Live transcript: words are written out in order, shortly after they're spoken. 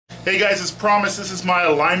Hey guys, as promised, this is my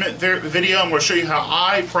alignment video. I'm going to show you how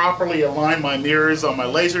I properly align my mirrors on my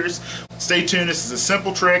lasers. Stay tuned, this is a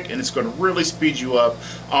simple trick and it's going to really speed you up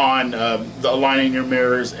on the aligning your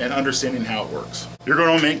mirrors and understanding how it works. You're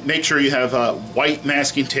going to make sure you have white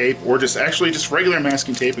masking tape, or just regular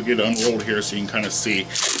masking tape. If you get it unrolled here so you can kind of see.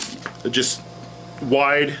 Just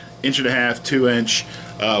wide, 1.5 to 2 inch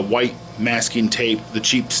white masking tape, the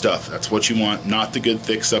cheap stuff. That's what you want, not the good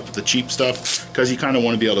thick stuff, but the cheap stuff, because you kind of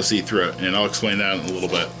want to be able to see through it, and I'll explain that in a little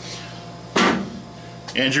bit.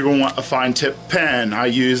 And you're going to want a fine tip pen. I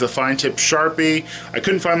use a fine tip Sharpie. I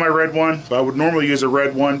couldn't find my red one, but I would normally use a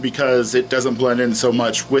red one because it doesn't blend in so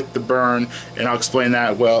much with the burn, and I'll explain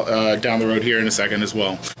that down the road here in a second as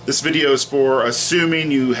well. This video is for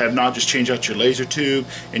assuming you have not just changed out your laser tube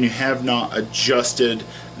and you have not adjusted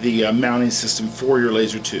the mounting system for your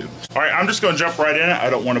laser tube. Alright, I'm just going to jump right in it. I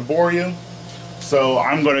don't want to bore you. So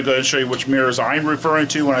I'm going to go ahead and show you which mirrors I'm referring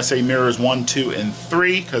to when I say mirrors 1, 2, and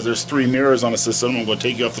 3, because there's 3 mirrors on a system. I'm going to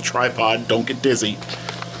take you off the tripod. Don't get dizzy.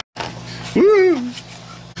 Woo!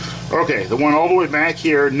 Okay, the one all the way back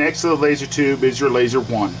here next to the laser tube is your laser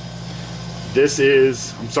 1. This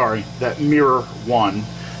is, that mirror 1.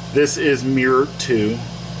 This is mirror 2.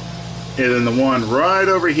 And then the one right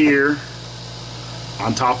over here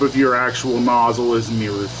on top of your actual nozzle is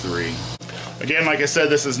mirror 3. Again, like I said,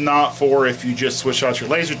 this is not for if you just switch out your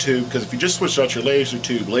laser tube, because if you just switch out your laser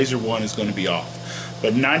tube, laser 1 is going to be off.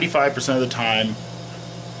 But 95% of the time,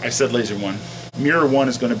 I said laser 1, mirror 1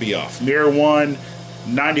 is going to be off. Mirror 1,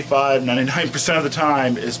 99% of the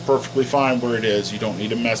time is perfectly fine where it is. You don't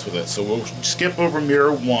need to mess with it. So we'll skip over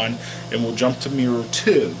mirror 1 and we'll jump to mirror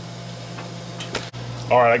 2.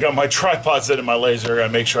 Alright, I got my tripod set in my laser. I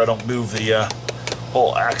gotta make sure I don't move the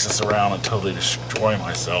whole axis around and totally destroy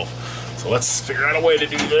myself. So let's figure out a way to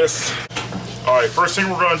do this. Alright, first thing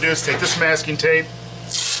we're going to do is take this masking tape.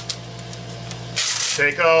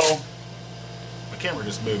 My camera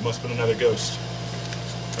just moved, must have been another ghost.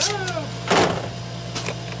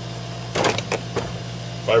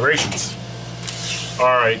 Vibrations.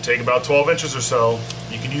 Alright, take about 12 inches or so.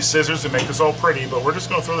 You can use scissors to make this all pretty, but we're just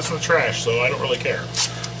going to throw this in the trash, so I don't really care.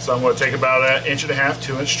 So I'm going to take about an 1.5 to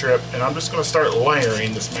 2 inch strip, and I'm just going to start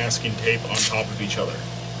layering this masking tape on top of each other.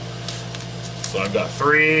 So I've got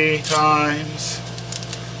 3 times,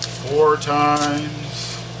 4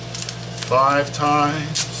 times, 5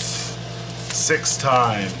 times, 6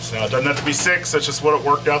 times. Now it doesn't have to be 6, that's just what it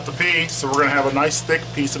worked out to be. So we're going to have a nice thick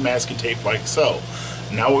piece of masking tape like so.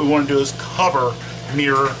 Now what we want to do is cover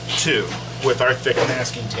mirror 2 with our thick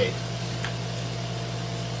masking tape.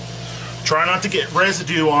 Try not to get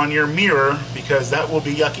residue on your mirror because that will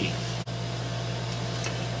be yucky.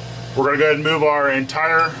 We're going to go ahead and move our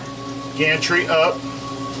entire gantry up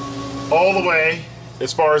all the way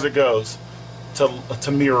as far as it goes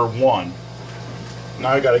to mirror 1. Now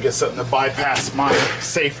I got to get something to bypass my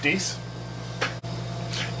safeties.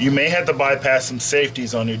 You may have to bypass some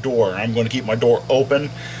safeties on your door. I'm going to keep my door open.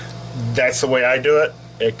 That's the way I do it.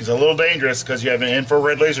 It's a little dangerous because you have an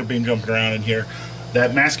infrared laser beam jumping around in here.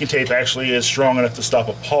 That masking tape actually is strong enough to stop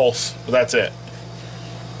a pulse, but that's it.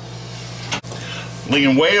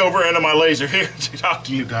 Leaning way over into my laser here to talk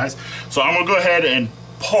to you guys. So I'm going to go ahead and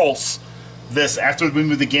pulse this after we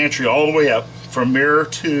move the gantry all the way up from mirror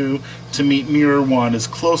 2 to meet mirror 1 as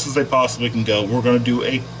close as they possibly can go. We're going to do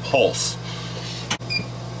a pulse.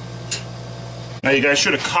 Now you guys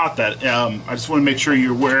should have caught that. I just want to make sure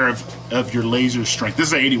you're aware of your laser strength. This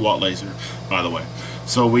is an 80 watt laser, by the way.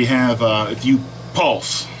 So we have, if you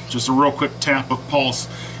pulse, just a real quick tap of pulse,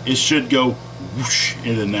 it should go whoosh,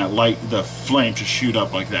 and then that light, the flame should shoot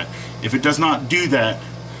up like that. If it does not do that,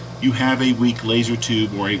 you have a weak laser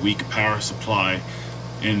tube or a weak power supply,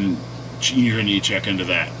 and you're going to need to check into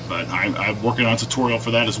that. But I'm working on a tutorial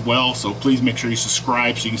for that as well, so please make sure you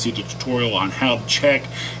subscribe so you can see the tutorial on how to check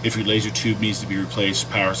if your laser tube needs to be replaced,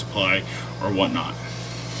 power supply, or whatnot.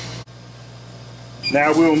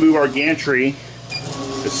 Now we will move our gantry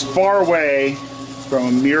as far away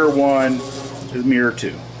from mirror 1 to mirror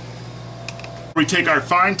 2. We take our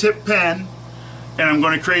fine tip pen and I'm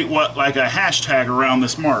going to create like a hashtag around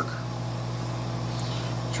this mark.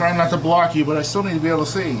 Trying not to block you, but I still need to be able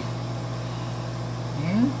to see.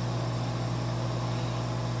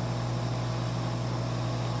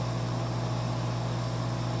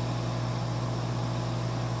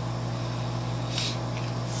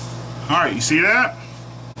 Alright, you see that?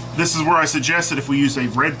 This is where I suggested if we use a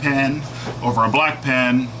red pen over a black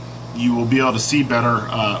pen, you will be able to see better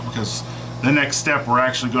because the next step we're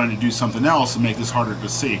actually going to do something else and make this harder to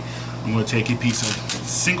see. I'm going to take a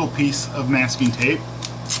single piece of masking tape,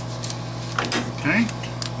 okay,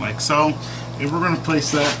 like so, and we're going to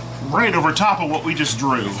place that right over top of what we just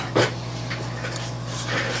drew.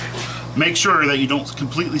 Make sure that you don't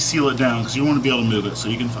completely seal it down because you want to be able to move it. So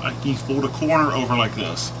you can fold a corner over like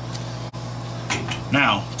this.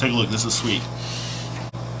 Now, take a look, this is sweet.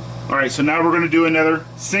 Alright, so now we're going to do another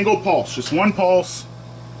single pulse, just one pulse.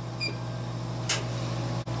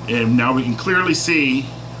 And now we can clearly see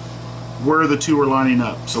where the two are lining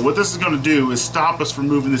up. So what this is going to do is stop us from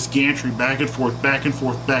moving this gantry back and forth, back and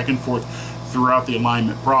forth, back and forth throughout the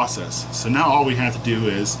alignment process. So now all we have to do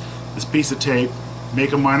is this piece of tape,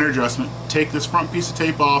 make a minor adjustment, take this front piece of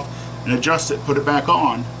tape off and adjust it, put it back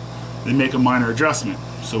on, then make a minor adjustment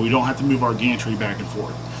so we don't have to move our gantry back and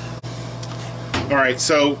forth. Alright,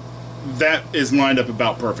 so that is lined up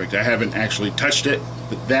about perfect. I haven't actually touched it,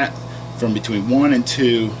 but that from between 1 and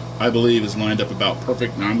 2 I believe is lined up about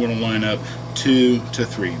perfect. Now I'm going to line up 2 to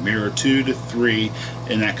 3, mirror 2 to 3,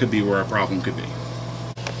 and that could be where our problem could be.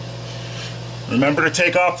 Remember to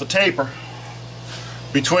take off the taper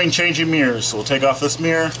between changing mirrors. So we'll take off this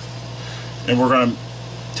mirror and we're going to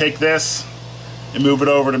take this and move it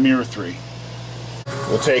over to mirror 3.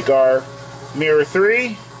 We'll take our mirror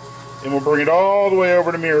 3 and we'll bring it all the way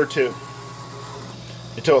over to mirror 2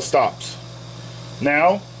 until it stops.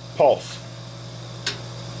 Now, pulse.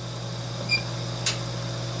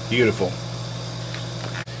 Beautiful.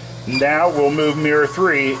 Now we'll move mirror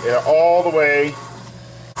 3 all the way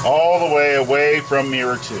away from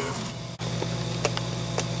mirror 2.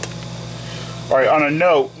 Alright, on a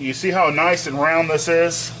note, you see how nice and round this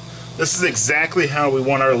is? This is exactly how we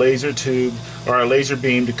want our laser tube or our laser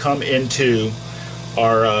beam to come into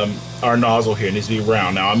our nozzle here. It needs to be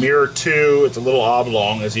round. Now, on mirror 2, it's a little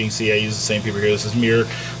oblong. As you can see, I use the same paper here.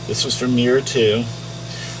 This was from mirror 2,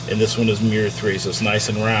 and this one is mirror 3, so it's nice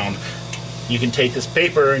and round. You can take this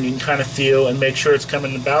paper and you can kind of feel and make sure it's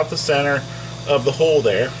coming about the center of the hole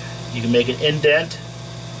there. You can make an indent,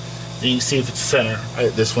 and you can see if it's center.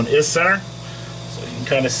 This one is center, so you can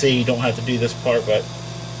kind of see. You don't have to do this part, but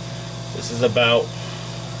this is about,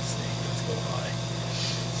 let's see, let's go high.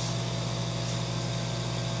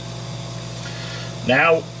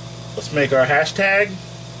 Now, let's make our hashtag.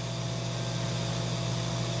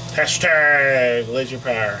 Hashtag laser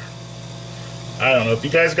power. I don't know. If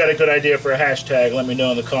you guys got a good idea for a hashtag, let me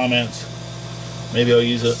know in the comments. Maybe I'll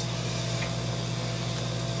use it.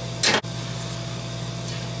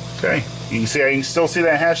 Okay, you can see, you can still see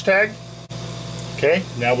that hashtag. Okay,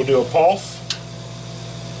 now we'll do a pulse.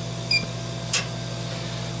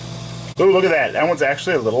 Oh, look at that. That one's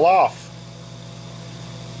actually a little off.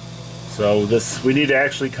 So we need to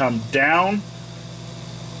actually come down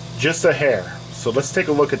just a hair. So let's take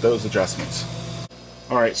a look at those adjustments.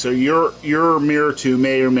 Alright, so your mirror 2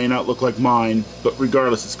 may or may not look like mine, but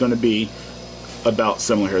regardless, it's going to be about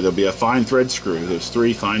similar here. There'll be a fine thread screw. There's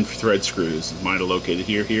 3 fine thread screws. Mine are located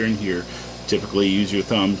here, here, and here. Typically use your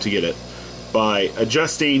thumb to get it. By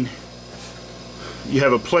adjusting, you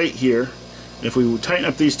have a plate here. If we tighten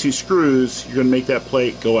up these 2 screws, you're going to make that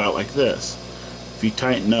plate go out like this. If you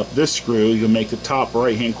tighten up this screw, you'll make the top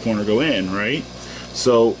right hand corner go in, right?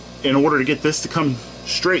 So in order to get this to come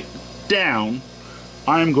straight down,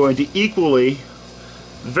 I'm going to equally,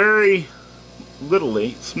 very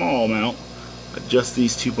littly, small amount, adjust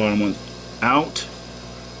these 2 bottom ones out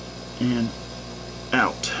and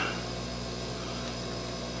out.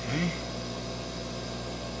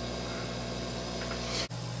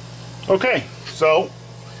 Okay, so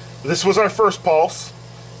this was our first pulse.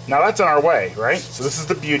 Now that's on our way, right? So this is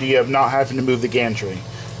the beauty of not having to move the gantry.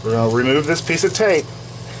 We're going to remove this piece of tape,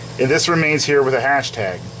 and this remains here with a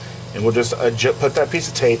hashtag. And we'll just put that piece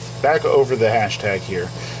of tape back over the hashtag here.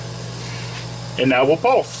 And now we'll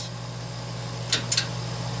pulse.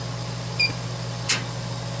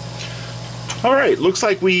 Alright, looks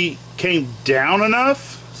like we came down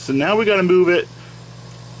enough, so now we got to move it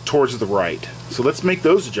towards the right. So let's make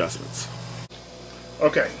those adjustments.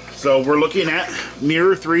 Okay, so we're looking at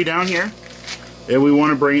mirror 3 down here, and we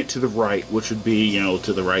want to bring it to the right, which would be, you know,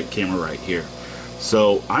 to the right, camera right here.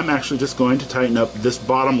 So I'm actually just going to tighten up this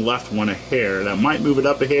bottom left one a hair. That might move it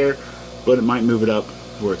up a hair, but it might move it up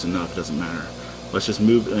where it's enough. It doesn't matter. Let's just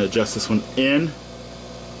move and adjust this one in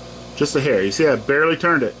just a hair. You see, I barely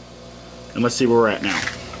turned it. And let's see where we're at now.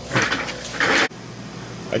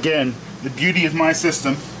 Again, the beauty of my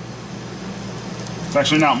system, it's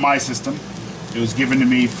actually not my system. It was given to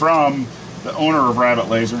me from the owner of Rabbit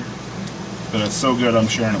Laser, but it's so good I'm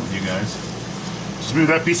sharing it with you guys. Just move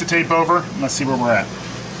that piece of tape over and let's see where we're at.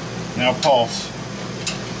 Now pulse.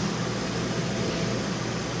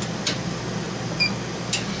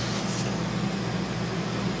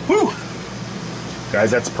 Whew!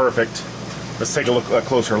 Guys, that's perfect. Let's take a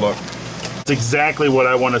closer look. exactly what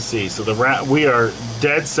I want to see. So we are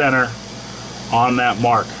dead center on that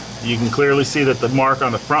mark. You can clearly see that the mark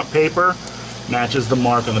on the front paper matches the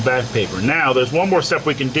mark on the back paper. Now there's one more step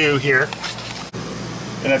we can do here,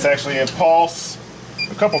 and it's actually a pulse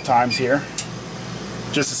a couple times here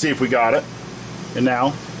just to see if we got it. And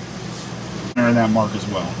now we're in that mark as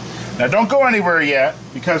well. Now don't go anywhere yet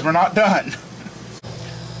because we're not done.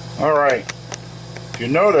 Alright, if you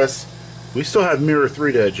notice, we still have mirror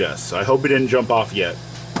 3 to adjust, so I hope it didn't jump off yet.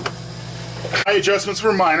 My adjustments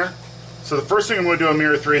were minor, so the first thing I'm going to do on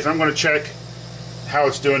mirror 3 is I'm going to check how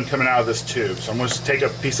it's doing coming out of this tube. So I'm going to take a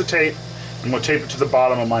piece of tape, I'm going to tape it to the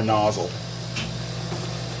bottom of my nozzle.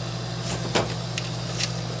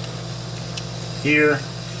 Here,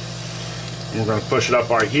 and we're going to push it up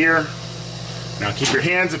right here. Now keep your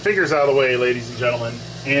hands and fingers out of the way, ladies and gentlemen,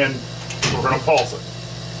 and we're going to pulse it.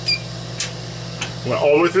 Went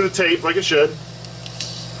all the way through the tape like it should.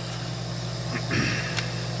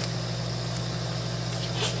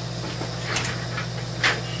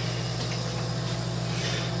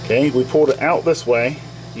 Okay, we pulled it out this way.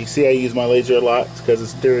 You see I use my laser a lot because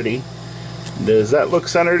it's dirty. Does that look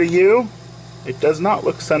center to you? It does not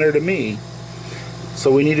look center to me.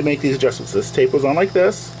 So we need to make these adjustments. This tape was on like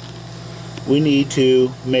this. We need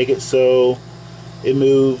to make it so it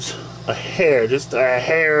moves a hair, just a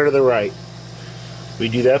hair to the right. We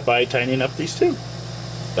do that by tightening up these two.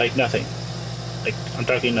 Like nothing. Like, I'm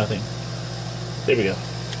talking nothing. There we go.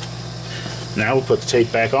 Now we'll put the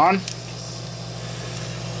tape back on.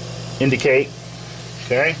 Indicate.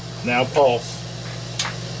 Okay, now pulse.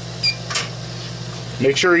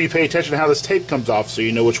 Make sure you pay attention to how this tape comes off so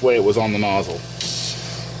you know which way it was on the nozzle.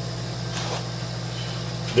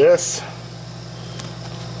 This,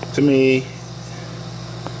 to me,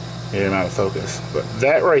 I'm out of focus, but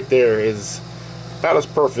that right there is about as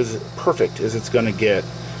perfect as it's going to get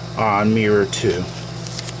on mirror 2.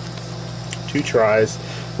 2 tries.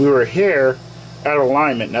 We were here out of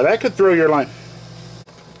alignment. Now that could throw your line.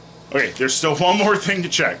 Okay, there's still one more thing to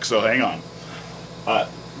check, so hang on.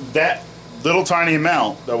 That little tiny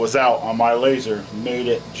amount that was out on my laser made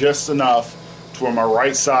it just enough to where my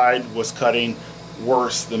right side was cutting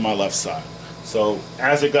worse than my left side. So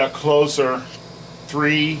as it got closer,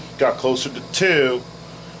 3 got closer to 2,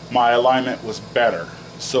 my alignment was better.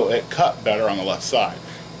 So it cut better on the left side.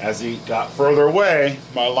 As it got further away,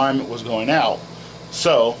 my alignment was going out.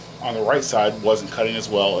 So on the right side wasn't cutting as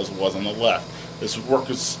well as it was on the left. This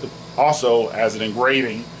works also as an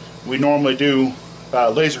engraving. We normally do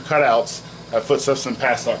laser cutouts at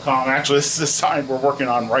footstuffsandpass.com. Actually, this is the sign we're working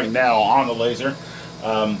on right now on the laser.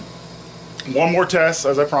 One more test,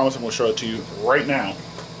 as I promised, I'm going to show it to you right now.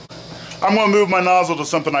 I'm going to move my nozzle to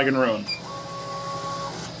something I can ruin.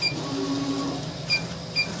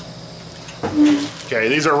 Okay,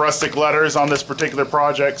 these are rustic letters on this particular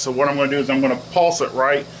project, so what I'm going to do is I'm going to pulse it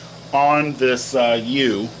right on this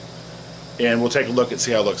U, and we'll take a look and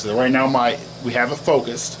see how it looks. So right now we have it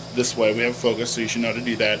focused this way. We have it focused, so you should know how to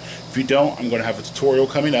do that. If you don't, I'm going to have a tutorial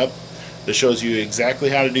coming up that shows you exactly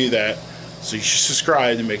how to do that. So you should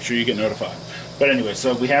subscribe and make sure you get notified. But anyway,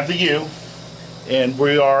 so we have the U, and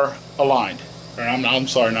we are aligned. Or I'm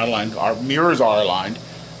sorry, not aligned. Our mirrors are aligned,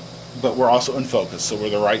 but we're also in focus, so we're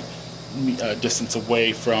the right distance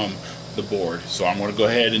away from the board. So I'm going to go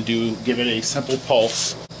ahead and give it a simple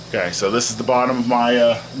pulse. Okay, so this is the bottom of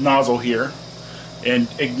my nozzle here, and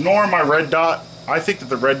ignore my red dot. I think that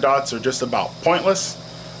the red dots are just about pointless.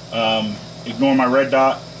 Ignore my red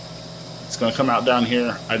dot. It's going to come out down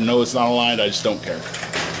here. I know it's not aligned, I just don't care.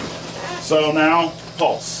 So now,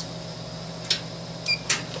 pulse.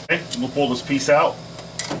 Okay, we'll pull this piece out.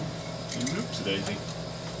 Oops, daisy.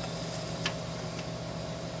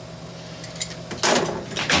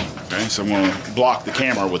 Okay, so I'm going to block the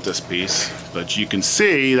camera with this piece, but you can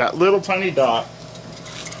see that little tiny dot,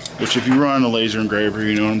 which if you run a laser engraver,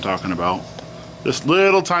 you know what I'm talking about. This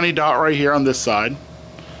little tiny dot right here on this side,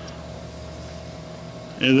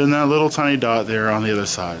 and then that little tiny dot there on the other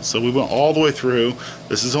side. So we went all the way through.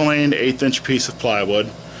 This is only an 1/8 inch piece of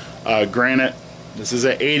plywood. Granted, this is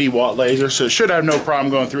an 80 watt laser, so it should have no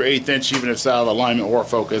problem going through 1/8 inch even if it's out of alignment or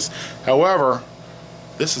focus. However,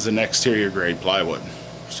 this is an exterior grade plywood.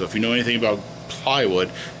 So if you know anything about plywood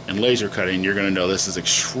and laser cutting, you're going to know this is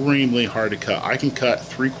extremely hard to cut. I can cut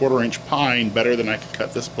 3/4 inch pine better than I can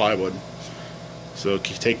cut this plywood. So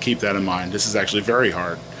keep that in mind. This is actually very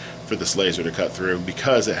hard for this laser to cut through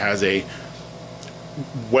because it has a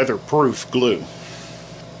weatherproof glue.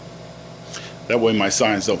 That way my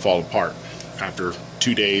signs don't fall apart after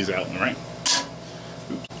 2 days out in the rain.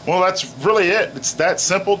 Well, that's really it. It's that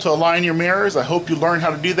simple to align your mirrors. I hope you learned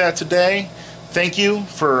how to do that today. Thank you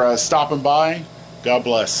for stopping by. God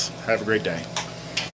bless. Have a great day.